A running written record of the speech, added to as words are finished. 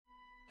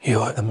You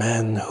are the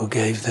man who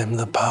gave them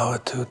the power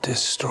to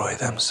destroy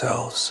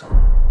themselves.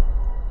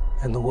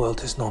 And the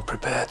world is not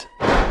prepared.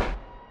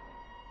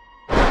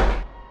 8,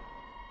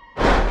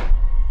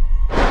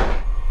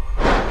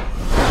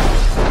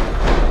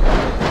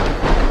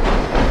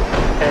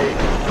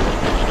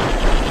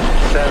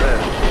 7,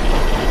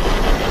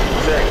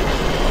 6,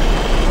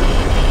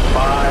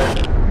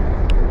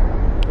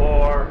 5,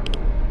 4,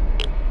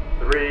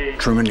 3.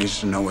 Truman needs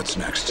to know what's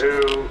next.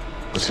 2.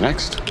 What's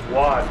next?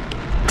 1.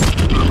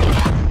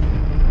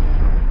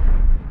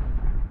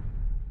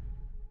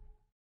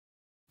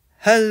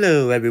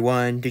 Hello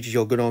everyone, this is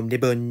your good old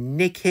neighbor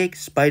Nick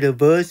Hicks,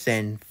 Spider-Verse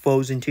and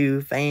Frozen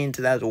 2 fan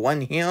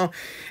 2001 here,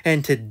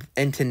 and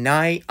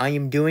tonight I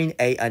am doing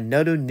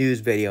another news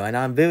video, and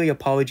I'm very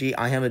apology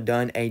I haven't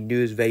done a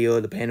news video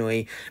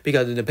apparently,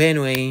 because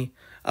apparently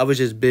I was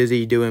just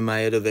busy doing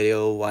my other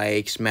video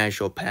like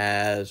Smash or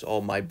Pass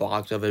or my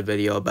box of a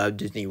video about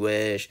Disney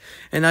Wish,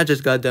 and I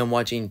just got done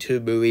watching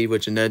 2 movies,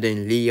 which another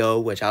than Leo,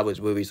 which I was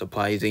really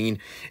surprising,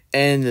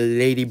 and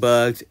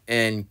Ladybugs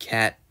and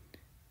Cat.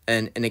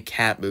 And a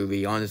cat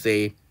movie.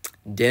 Honestly,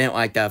 didn't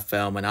like that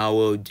film, and I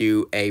will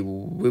do a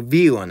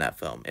review on that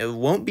film. It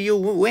won't be a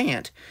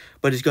rant,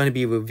 but it's going to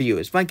be a review.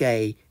 It's like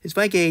a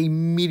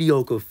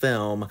mediocre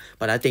film,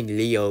 but I think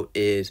Leo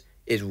is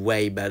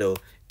way better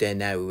than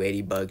that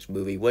Ladybugs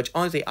movie. Which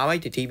honestly, I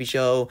like the TV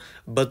show,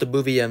 but the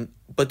movie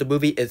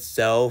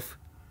itself,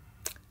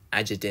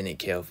 I just didn't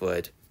care for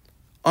it.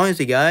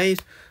 Honestly, guys,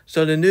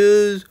 so the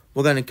news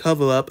we're gonna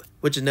cover up,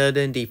 which is another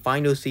than the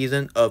final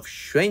season of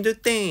Stranger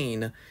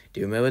Things. Do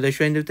you remember the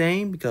Stranger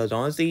Things? Because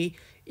honestly,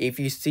 if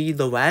you see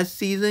the last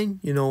season,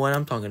 you know what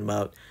I'm talking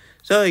about.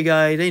 Sorry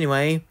guys,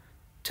 anyway,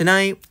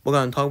 tonight we're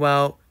gonna talk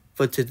about,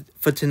 for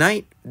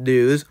tonight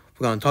news,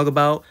 we're gonna talk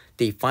about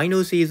the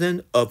final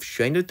season of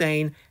Stranger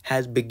Things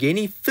has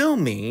beginning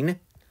filming,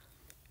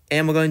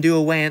 and we're gonna do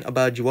a rant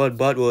about Gerard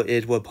Butler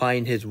is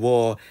replying his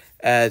role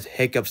as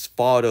Hiccup's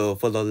father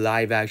for the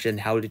live-action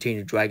How to Train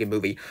Your Dragon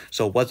movie.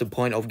 So what's the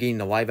point of getting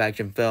the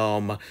live-action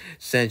film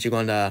since you're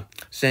gonna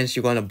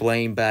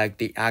bring back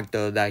the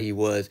actor that he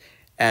was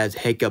as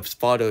Hiccup's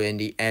father in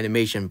the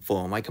animation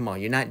form? Like, come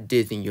on, you're not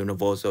Disney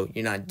Universal,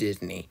 you're not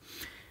Disney.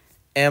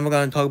 And we're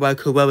gonna talk about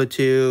Cruella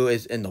 2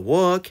 is in the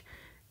work.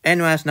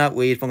 And last not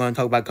least, we're gonna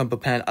talk about Kung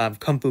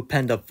Fu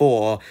Panda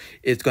 4.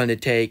 It's gonna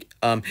take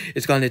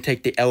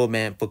the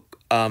element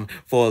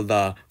for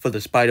the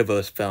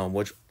Spider-Verse film,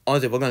 which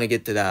honestly, we're gonna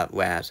get to that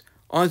last.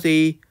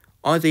 Honestly,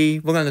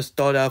 we're gonna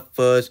start off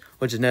first,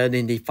 which is now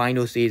in the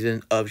final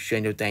season of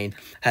Stranger Things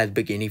has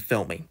beginning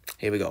filming.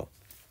 Here we go.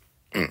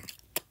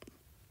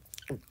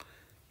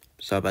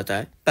 Sorry about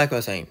that. Back to what I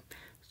was saying.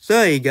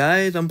 Sorry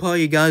guys, I'm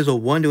probably you guys are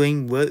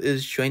wondering what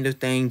is Stranger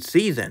Things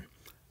season.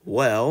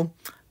 Well,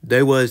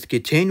 they was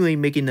continually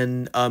making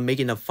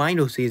the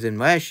final season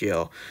last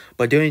year,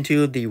 but due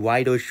to the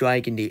writer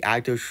strike and the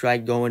actor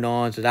strike going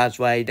on, so that's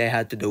why they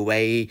had to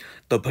delay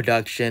the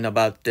production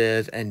about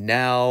this, and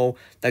now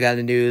they got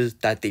the news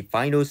that the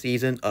final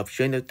season of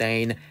Stranger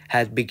Things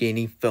has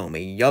beginning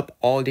filming. Yup,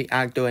 all the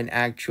actor and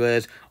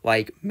actress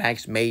like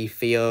Max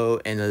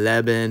Mayfield and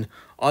Eleven.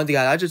 Honestly,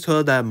 guys, I just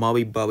heard that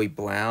Molly Bobby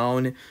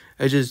Brown.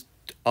 It's just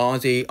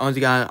honestly, guys, I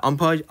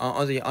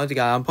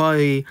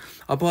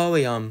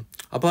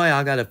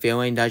got a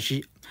feeling that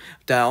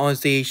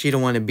honestly she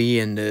don't want to be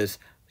in this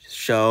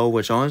show,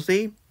 which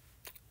honestly,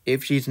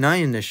 if she's not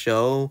in the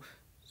show,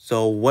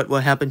 so what will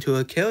happen to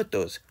her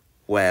characters?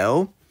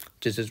 Well,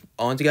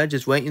 honestly guys,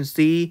 just wait and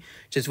see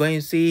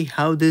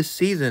how this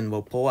season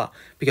will pull out.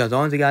 Because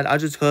honestly guys, I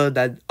just heard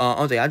that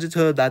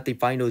the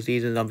final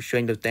season of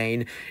Stranger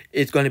Things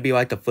is going to be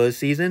like the first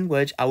season,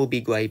 which I will be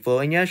grateful.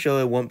 And yeah,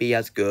 sure, it won't be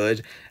as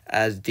good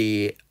as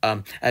the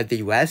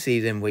last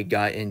season we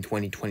got in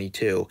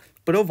 2022.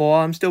 But overall,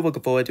 I'm still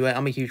looking forward to it.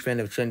 I'm a huge fan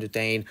of Stranger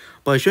Things.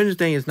 But Stranger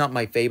Things is not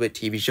my favorite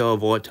TV show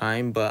of all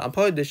time. But I'm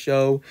part of this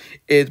show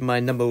is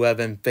my number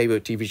 11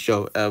 favorite TV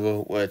show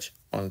ever. Which,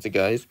 honestly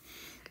guys,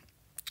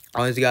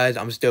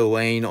 I'm still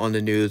waiting on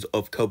the news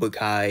of Cobra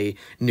Kai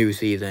new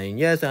season.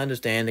 Yes, I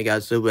understand they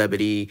got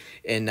celebrity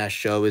and that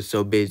show is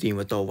so busy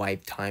with their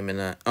lifetime.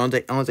 And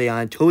honestly,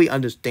 I totally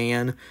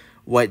understand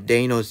what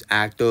Dano's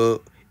actor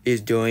is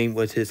doing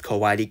with his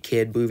Karate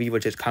Kid movie,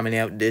 which is coming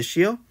out this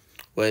year.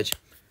 Which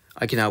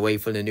I cannot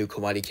wait for the new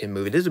Karate Kid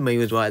movie. This is the main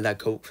reason why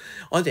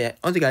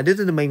honestly guys, this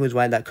is the main reason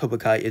why that Cobra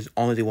Kai is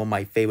honestly one of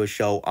my favorite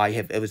show I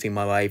have ever seen in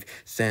my life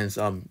since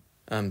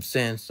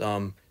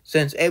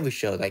every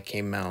show that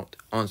came out,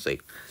 honestly.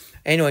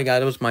 Anyway guys,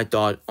 that was my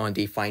thought on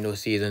the final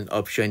season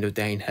of Stranger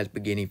Things has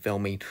beginning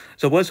filming.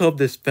 So let's hope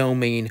this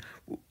filming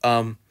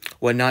will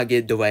not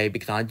get delayed,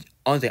 because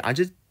I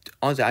just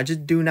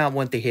do not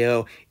want to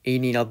hear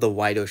any of the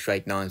writer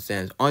strike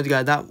nonsense. Honestly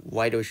guys, that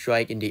writer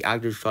strike and the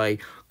actor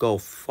strike go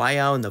fly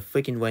out in the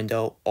freaking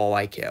window, all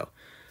I care.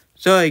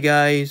 Sorry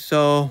guys,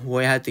 so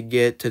we had to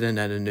get to the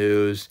another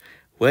news,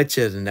 which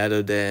is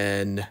another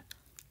than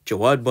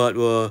Gerard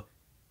Butler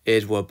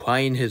is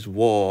replying his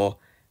role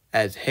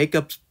as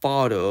Hiccup's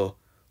father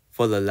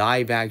for the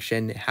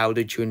live-action How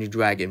to Train Your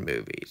Dragon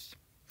movies.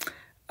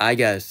 I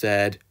gotta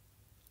said,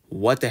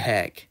 what the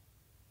heck?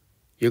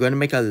 You're gonna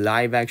make a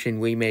live-action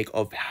remake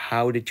of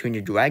How to Train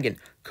Your Dragon,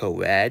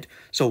 correct?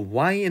 So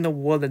why in the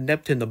world of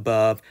Neptune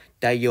above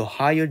that you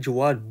hired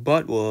Gerard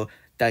Butler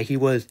that he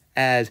was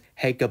as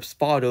Hiccup's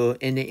father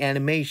in the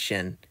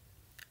animation?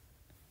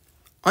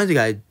 Honestly,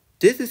 guys,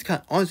 this is kind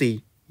of,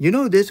 honestly,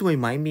 this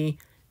remind me?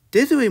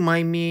 This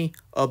remind me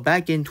of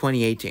back in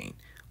 2018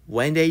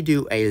 when they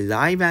do a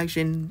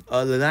live-action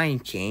of The Lion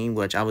King,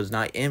 which I was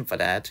not in for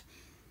that.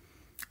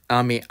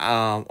 I mean,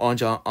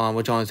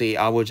 which honestly,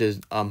 I was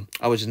just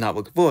not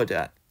looking forward to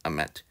that. I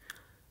meant.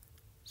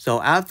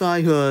 So after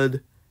I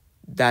heard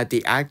that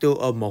the actor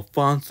of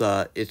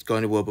Mufasa is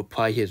going to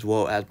reprise his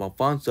role as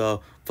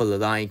Mufasa for the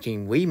Lion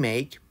King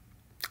remake,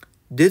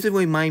 this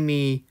remind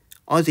me.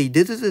 Honestly,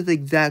 this is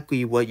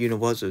exactly what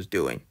Universal is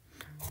doing.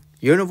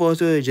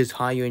 Universal is just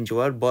hiring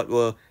Gerard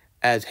Butler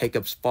as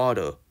Hiccup's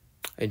father,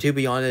 and to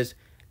be honest,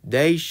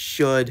 they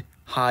should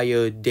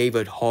hire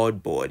David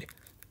Hardboard.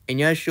 And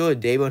yeah, sure,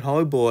 David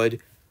Hardboard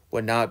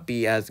would not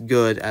be as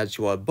good as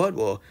Gerard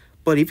Butler,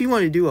 but if you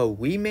want to do a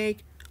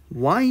remake,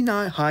 why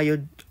not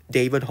hire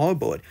David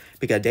Hardboard?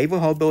 Because David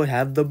Hardboard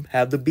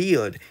have the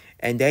beard,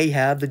 and they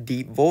have the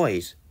deep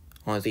voice.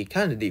 Honestly,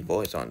 kind of deep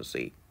voice,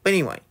 honestly. But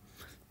anyway,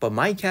 but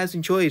my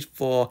casting choice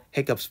for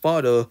Hiccup's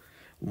father,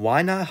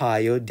 why not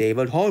hire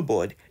David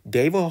Hardboard?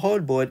 David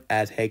Hardboard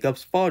as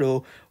Hiccup's father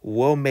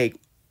will make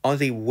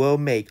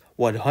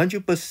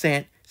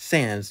 100%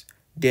 sense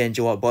than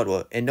Gerard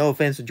Butler. And no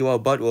offense to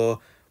Gerard Butler,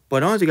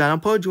 but honestly, guys, I'm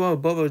probably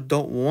Gerard Butler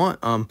don't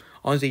want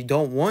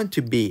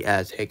to be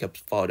as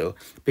Hiccup's father,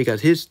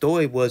 because his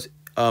story was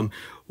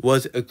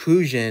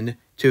occlusion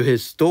to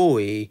his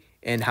story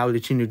in How to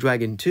Train Your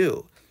Dragon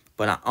 2.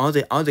 But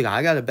honestly,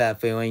 I got a bad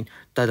feeling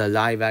that a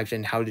live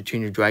action How to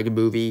Train Your Dragon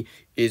movie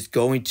is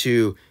going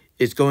to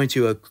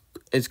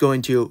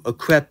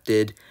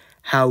decrepit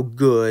how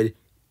good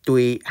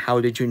 3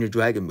 How to Train Your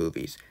Dragon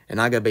movies. And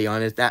I gotta be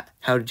honest, that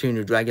How to Train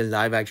Your Dragon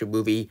live action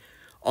movie,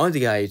 honestly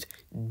guys,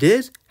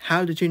 this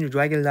How to Train Your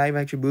Dragon live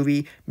action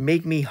movie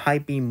make me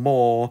hyping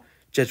more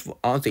just for,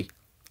 honestly,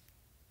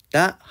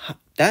 that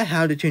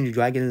How to Train Your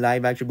Dragon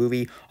live action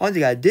movie,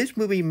 honestly guys, this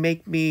movie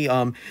make me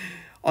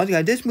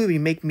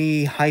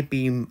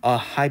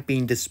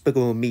hyping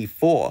Despicable Me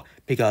 4,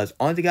 because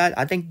honestly guys,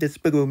 I think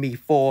Despicable Me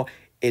 4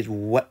 is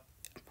what.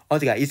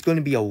 Honestly, guys, it's going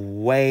to be a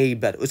way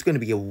better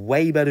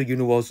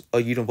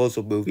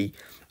Universal movie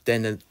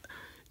than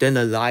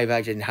the live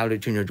action How to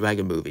Train Your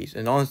Dragon movies.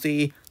 And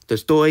honestly, the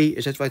story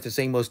is just like the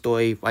same old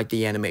story like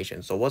the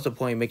animation. So what's the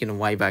point of making a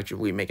live action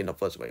remake in the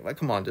first place? Like,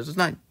 come on, this is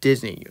not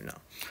Disney,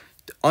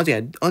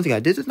 Honestly,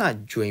 guys, this is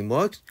not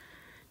DreamWorks.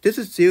 This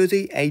is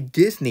seriously a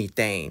Disney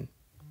thing.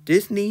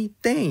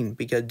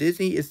 Because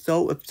Disney is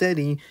so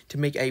upsetting to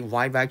make a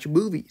live action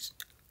movies.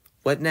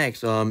 What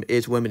next?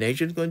 Is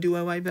Illumination going to do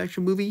a live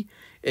action movie?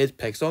 Is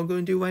Pixar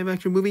going to do a live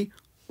action movie?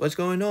 What's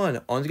going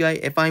on? Honestly, guys,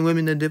 am I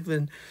living in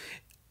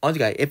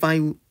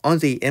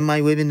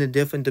a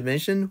different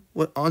dimension?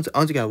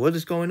 Honestly, guys, what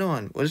is going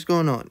on?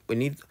 We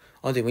need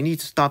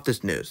to stop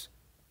this news.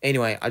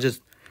 Anyway, I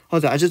just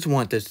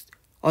want this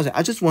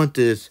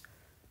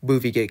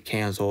movie get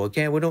canceled,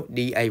 okay? We don't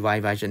need a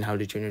live action How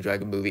to Train Your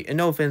Dragon movie. And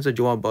no offense to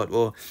Gerard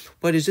Butler,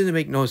 but it didn't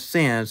make no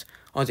sense.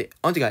 Honestly,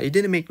 guys, it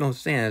didn't make no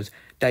sense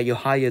that you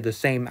hire the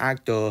same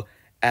actor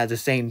as the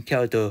same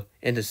character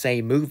in the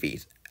same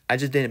movies. I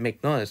just didn't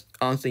make no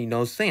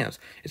sense.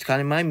 It's kind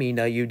of remind me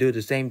that you do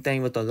the same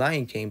thing with The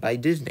Lion King by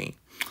Disney.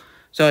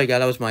 Sorry guys,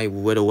 that was my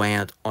little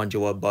rant on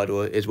Gerard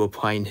Butler is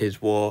replying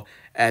his role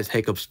as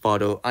Hiccup's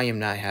father. I am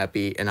not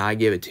happy, and I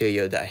give it to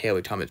you that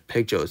Harry Thomas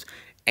Pictures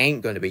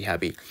ain't gonna be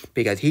happy,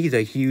 because he's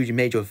a huge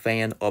major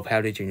fan of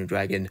How to Train Your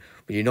Dragon.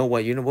 But you know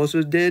what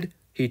Universal did?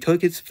 He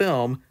took his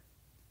film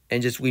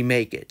and just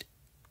remake it.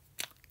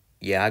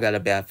 Yeah, I got a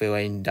bad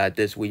feeling that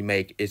this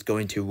remake is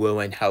going to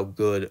ruin how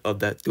good of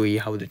that 3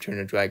 How to Train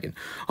Your Dragon.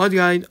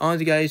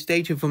 Honestly guys,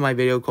 stay tuned for my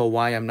video called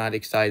Why I'm Not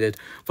Excited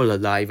for the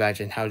live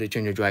action How to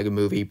Train Your Dragon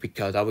movie,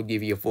 because I will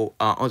give you a full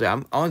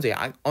honestly,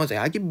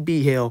 I can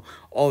be here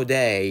all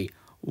day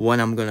when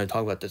I'm gonna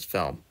talk about this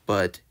film.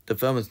 But the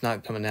film is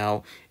not coming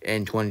out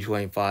in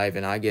 2025,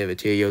 and I give it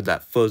to you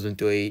that Frozen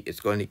 3 is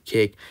going to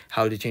kick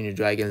How to Train Your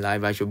Dragon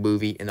live action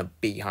movie in the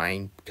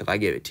behind, because I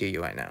give it to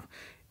you right now.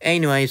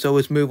 Anyway, so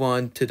let's move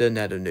on to the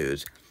nether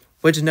news,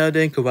 which is another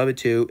thing. Cruella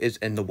 2 is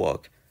in the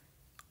work.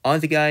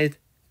 Honestly guys,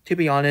 to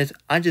be honest,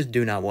 I just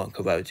do not want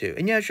Cruella 2.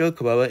 And yeah, sure,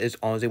 Cruella is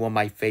honestly one of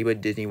my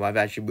favorite Disney live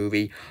action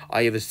movie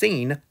I ever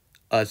seen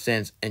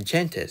since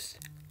Enchantress.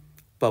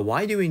 But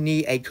why do we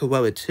need a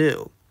Cruella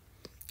 2?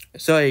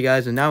 Sorry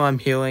guys, and now I'm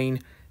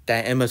hearing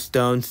that Emma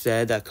Stone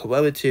said that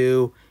Cruella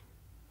 2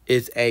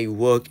 is a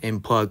work in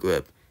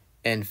progress,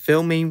 and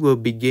filming will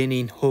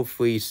begin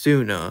hopefully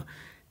sooner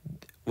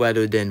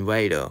rather than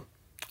later.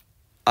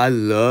 I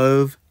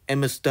love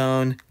Emma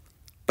Stone,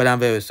 but I'm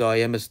very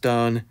sorry, Emma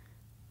Stone.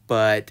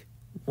 But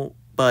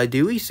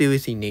do we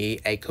seriously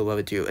need a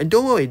Cruella 2? And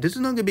don't worry, this is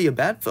not going to be a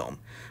bad film.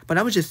 But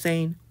I was just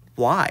saying,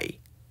 why?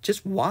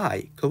 Just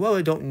why?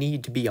 Cruella don't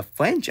need to be a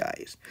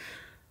franchise.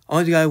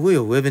 Honestly, guys, we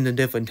are living in a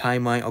different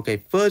timeline.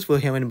 Okay, first we're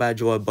hearing about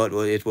Gerard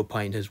Butler is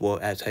replaying his role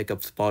as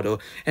Hiccup's father,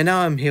 and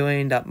now I'm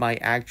hearing that my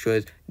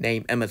actress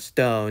named Emma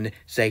Stone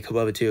say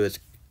Cruella 2 is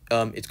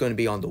it's going to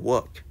be on the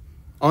work.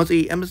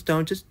 Honestly, Emma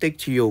Stone, just stick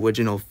to your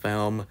original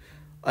film.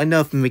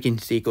 Enough making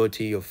sequel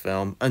to your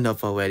film.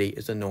 Enough already.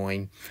 It's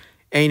annoying.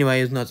 Anyway,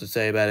 there's nothing to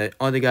say about it.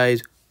 Honestly,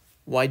 guys,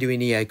 why do we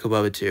need a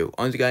Cruella 2?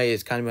 Honestly, guys,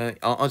 it's kind of remind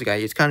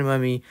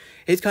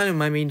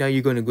me that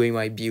you're going to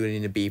greenlight Beauty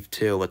and the Beast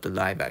 2 with the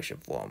live action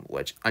form,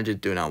 which I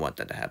just do not want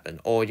that to happen.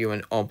 Or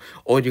you're going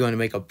to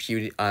make a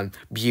Beauty and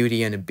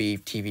the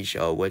Beast TV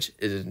show, which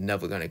is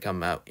never going to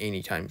come out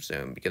anytime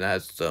soon because it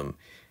has some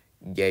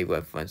gay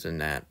reference in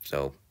that.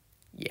 So,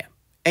 yeah.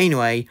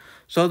 Anyway,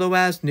 so the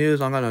last news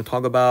I'm going to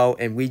talk about,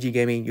 and Ouija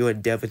Gaming, you're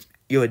definitely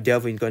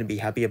going to be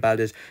happy about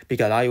this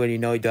because I already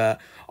know that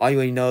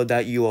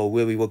you are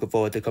really looking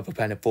forward to Kung Fu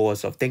Panda 4.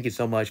 So thank you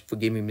so much for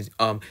giving me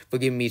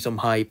some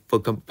hype for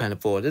Kung Fu Panda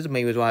 4. This is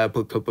maybe why I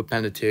put Kung Fu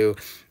Panda 2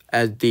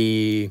 as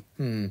the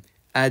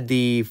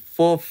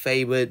fourth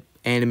favorite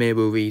anime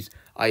movies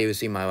I ever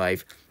seen in my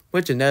life.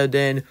 Which another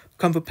than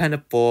Kung Fu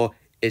Panda 4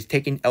 is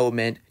taking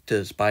element to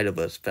the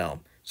Spider-Verse film.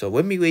 So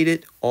let me read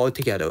it all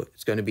together.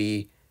 It's going to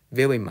be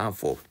very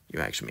mouthful,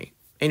 you ask me.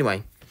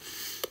 Anyway,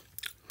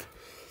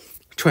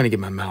 trying to get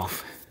my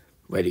mouth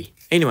ready.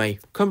 Anyway,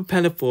 Kung Fu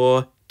Panda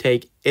 4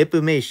 take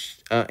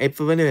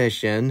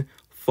information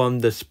from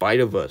the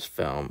Spider-Verse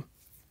film.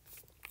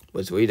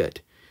 Let's read it.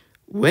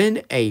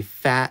 When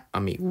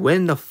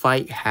the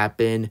fight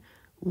happened,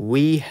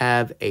 we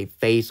have a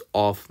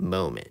face-off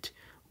moment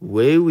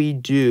where we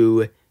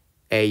do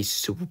a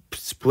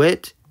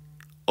split,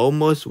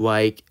 almost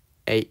like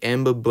a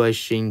ember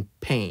brushing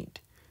paint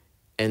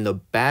in the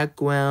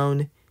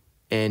background,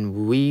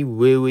 and we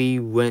really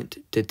went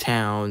to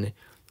town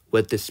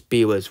with the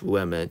Spears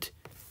Remnant.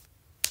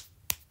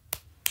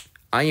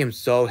 I am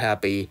so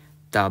happy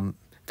that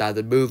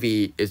the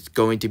movie is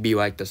going to be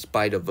like the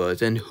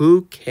Spider-Verse, and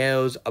who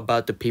cares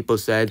about the people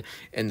said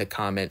in the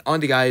comment. On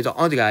the guys,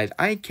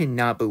 I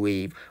cannot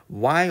believe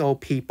why all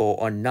people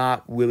are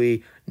not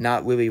really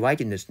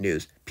liking this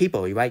news.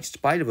 People, you like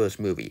Spider-Verse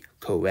movie,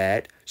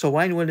 correct? So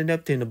why do you want to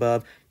nothing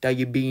above that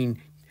you're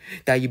being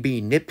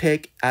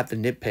nitpick after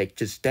nitpick?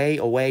 Just stay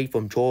away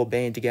from Troll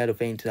Band Together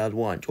Fame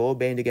 2001. Troll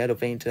Band Together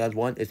Fame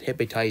 2001 is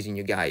hypnotizing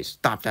you guys.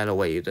 Stop that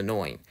away. It's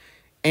annoying.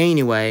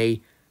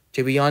 Anyway,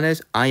 to be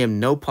honest, I am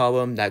no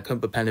problem that Kung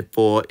Fu Panda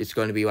 4 is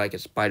going to be like a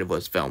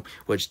Spider-Verse film.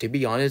 Which, to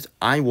be honest,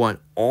 I want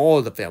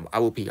all the film. I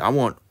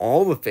want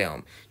all the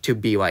film to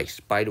be like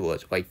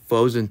Spider-Verse, like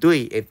Frozen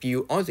 3. Hey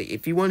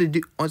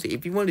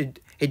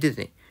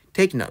Disney,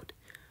 take note.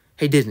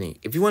 Hey Disney,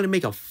 if you want to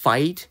make a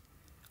fight,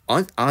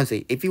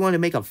 honestly, if you want to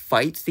make a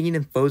fight scene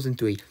in Frozen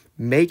 3,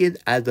 make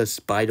it as a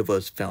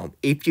Spider-Verse film.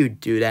 If you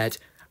do that,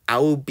 I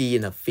will be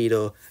in the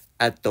theater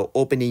at the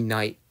opening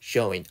night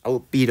showing. I will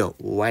be there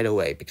right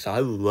away because I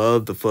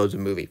love the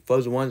Frozen movie.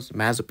 Frozen 1 is a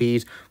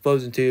masterpiece.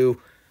 Frozen 2,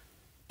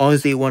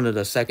 honestly, one of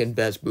the second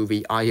best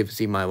movie I have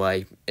seen in my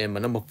life. And my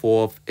number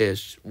 4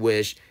 is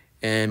Wish.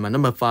 And my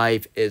number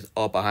 5 is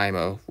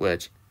Oppenheimer,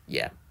 which,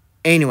 yeah.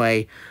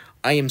 Anyway,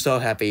 I am so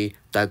happy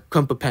that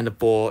Kung Fu Panda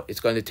 4 is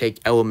going to take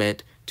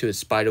element to a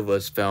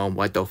Spider-Verse film,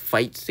 like the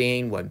fight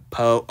scene when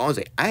Poe.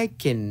 Honestly, I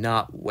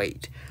cannot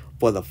wait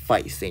for the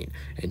fight scene.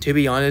 And to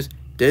be honest,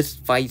 this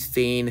fight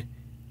scene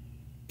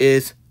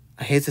is,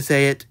 I hate to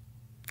say it,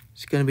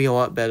 it's gonna be a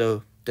lot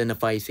better than the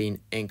fight scene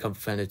in Kung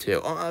Fu Panda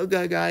 2. Oh,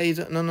 guys,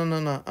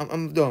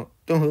 no.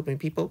 Don't hurt me,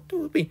 people.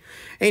 Don't hurt me.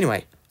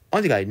 Anyway,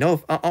 honestly, guys,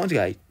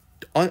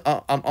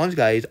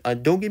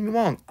 don't get me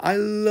wrong. I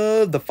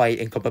love the fight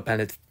in Kung Fu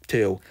Panda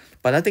 2,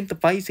 but I think the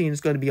fight scene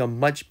is going to be a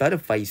much better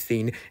fight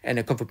scene in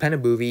the Kung Fu Panda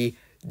movie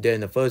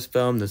than the first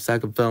film, the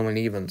second film, and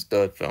even the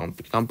third film.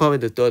 Because probably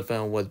the third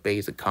film was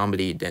based on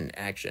comedy than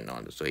action,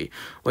 honestly.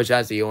 Which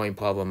that's the only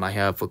problem I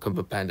have for Kung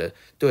Fu Panda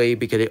 3,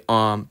 because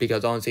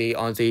honestly,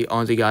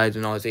 guys,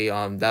 and honestly,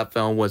 that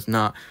film was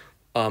not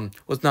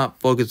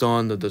focused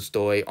on the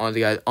story.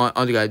 Honestly,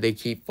 guys, they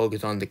keep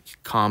focused on the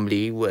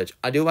comedy, which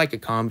I do like the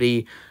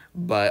comedy.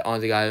 But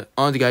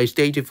honestly, guys,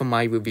 stay tuned for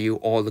my review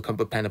all the Kung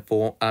Fu Panda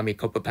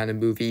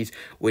movies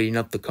leading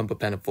up to Kung Fu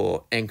Panda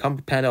 4. And Kung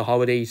Fu Panda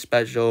Holiday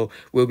Special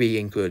will be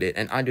included.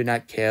 And I do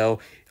not care.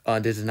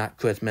 This is not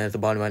Christmas. The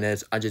bottom line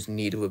is, I just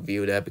need to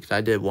review that because I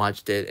did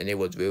watch it and it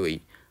was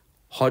really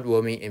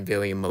heartwarming and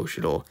very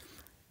emotional.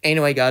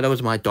 Anyway, guys, that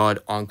was my thought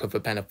on Kung Fu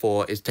Panda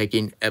 4 is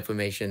taking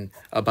information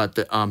about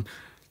the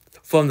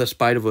from the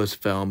Spider-Verse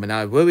film, and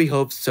I really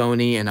hope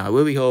Sony and I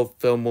really hope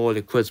Fillmore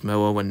and Chris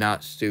Miller will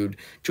not sue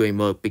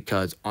DreamWorks,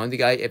 because honestly,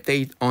 guys, if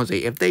they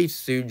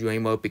sue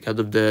DreamWorks because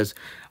of this,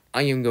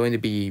 I am going to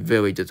be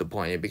very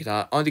disappointed,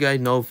 because honestly, guys,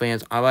 no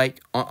offense,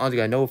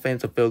 no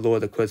offense to Phil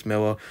Lord or Chris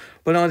Miller,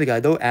 but honestly,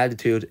 guys, their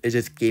attitude is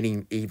just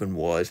getting even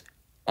worse.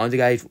 Honestly,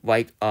 guys,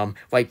 like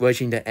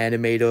rushing the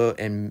animator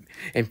and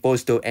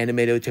forced the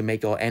animator to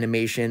make an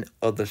animation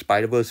of the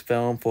Spider-Verse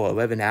film for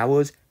 11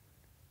 hours.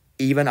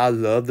 Even I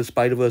love the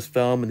Spider-Verse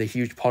film and a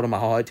huge part of my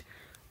heart,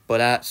 but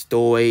that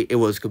story, it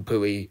was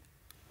completely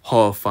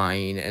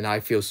horrifying, and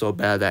I feel so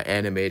bad that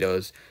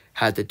animators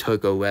had to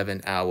took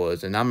 11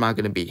 hours, and I'm not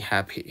gonna be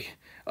happy.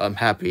 I'm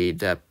happy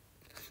that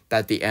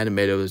the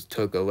animators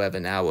took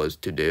 11 hours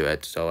to do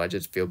it, so I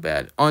just feel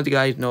bad. Honestly,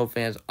 guys, no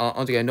offense.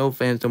 Honestly, guys, no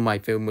offense to my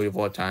favorite movie of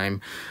all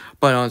time,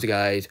 but honestly,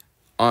 guys,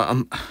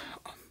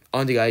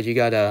 honestly, guys, you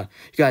gotta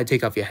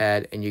take off your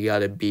hat and you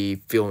gotta be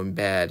feeling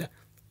bad.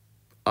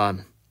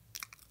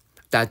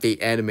 That the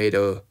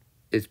animator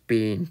is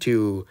being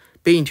too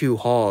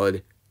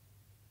hard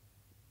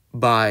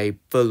by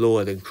Phil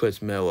Lord and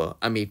Chris Miller.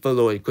 I mean, Phil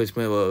Lord and Chris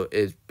Miller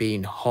is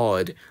being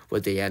hard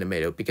with the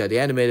animator because the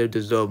animator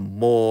deserves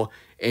more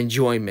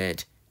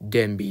enjoyment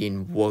than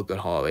being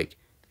workaholic.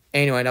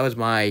 Anyway, that was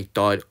my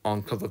thought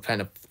on Kung Fu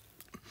Panda.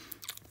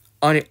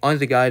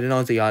 Honestly, guys, and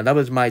honestly, that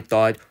was my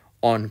thought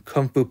on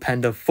Kung Fu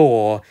Panda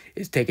 4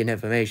 is taking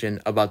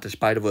information about the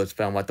Spider-Verse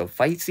film. What the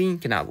fight scene?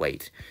 Cannot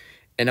wait.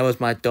 And that was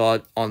my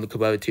thought on the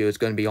Cruella 2. It's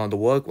going to be on the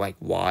work. Like,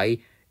 why?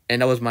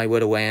 And that was my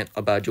little rant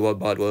about Gerard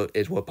Butler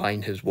is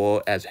replying his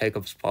role as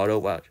Hiccup's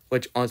father.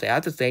 Which, honestly,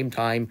 at the same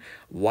time,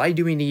 why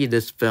do we need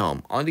this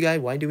film? Honestly,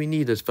 guys, why do we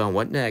need this film?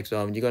 What next?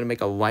 You're going to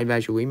make a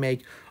live-action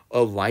remake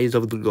of Rise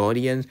of the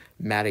Guardians,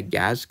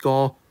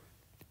 Madagascar?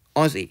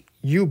 Honestly,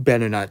 you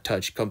better not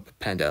touch Kung Fu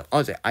Panda.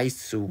 Honestly, I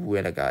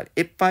swear to God.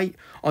 If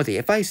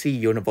I see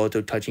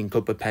Universal touching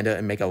Kung Fu Panda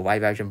and make a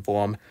live-action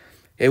form,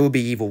 it would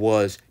be even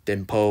worse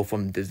than Pearl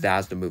from the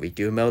Disaster movie.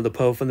 Do you remember the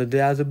Pearl from the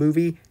Disaster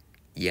movie?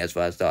 Yes,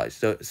 what I thought.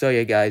 So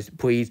yeah, guys,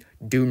 please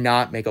do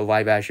not make a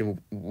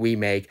live-action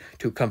remake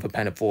to Kung Fu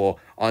Panda 4.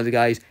 Honestly,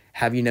 guys,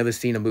 have you never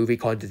seen a movie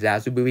called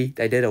Disaster Movie?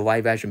 They did a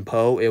live-action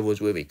Pearl. It was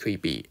really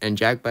creepy. And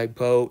Jack Black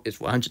Pearl is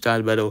 100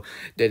 times better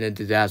than a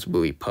Disaster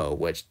Movie Pearl.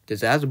 Which,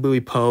 Disaster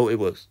Movie Pearl, it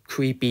was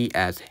creepy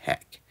as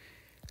heck.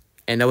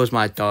 And that was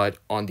my thought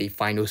on the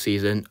final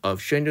season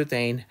of Stranger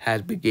Things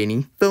has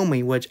beginning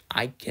filming, which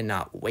I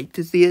cannot wait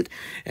to see it.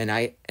 And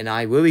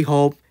I really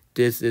hope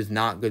this is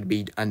not going to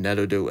be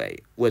another delay.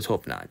 Let's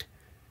hope not.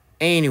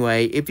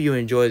 Anyway, if you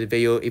enjoyed the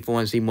video, if you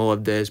want to see more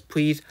of this,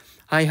 please,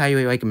 I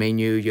highly recommend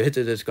you hit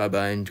the subscribe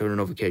button, turn on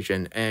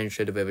notification, and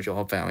share the video with your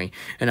whole family.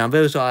 And I'm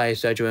very sorry I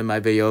said you in my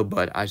video,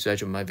 but I said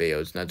you in my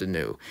videos, nothing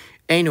new.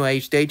 Anyway,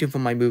 stay tuned for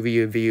my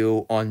movie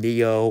review on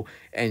Leo,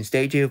 and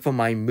stay tuned for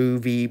my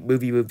movie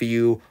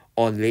review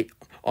on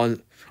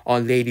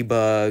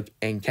Ladybug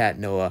and Cat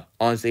Noah.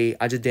 Honestly,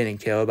 I just didn't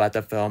care about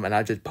the film, and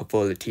I just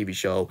prefer the TV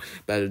show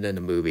better than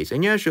the movies.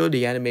 And yeah, sure,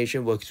 the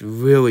animation looks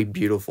really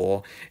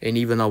beautiful, and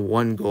even the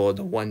one girl,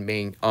 the one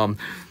main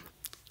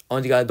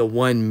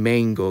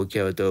girl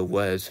character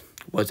was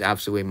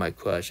absolutely my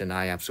crush, and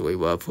I absolutely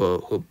love her.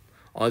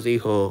 Honestly,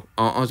 her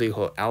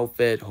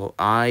outfit, her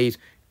eyes,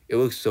 it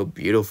looks so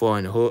beautiful,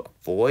 and her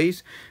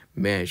voice,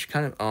 man, she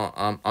kind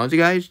of honestly,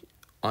 guys,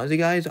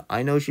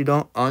 I know she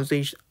don't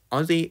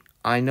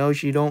I know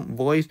she don't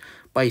voice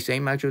by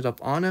same actors of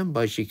Anna,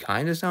 but she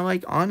kind of sound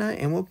like Anna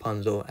and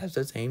Rapunzel at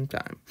the same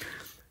time.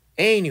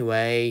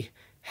 Anyway,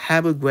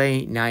 have a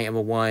great night,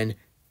 everyone,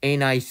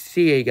 and I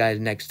see you guys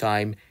next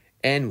time.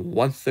 And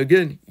once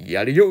again,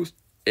 adios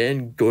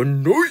and good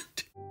night.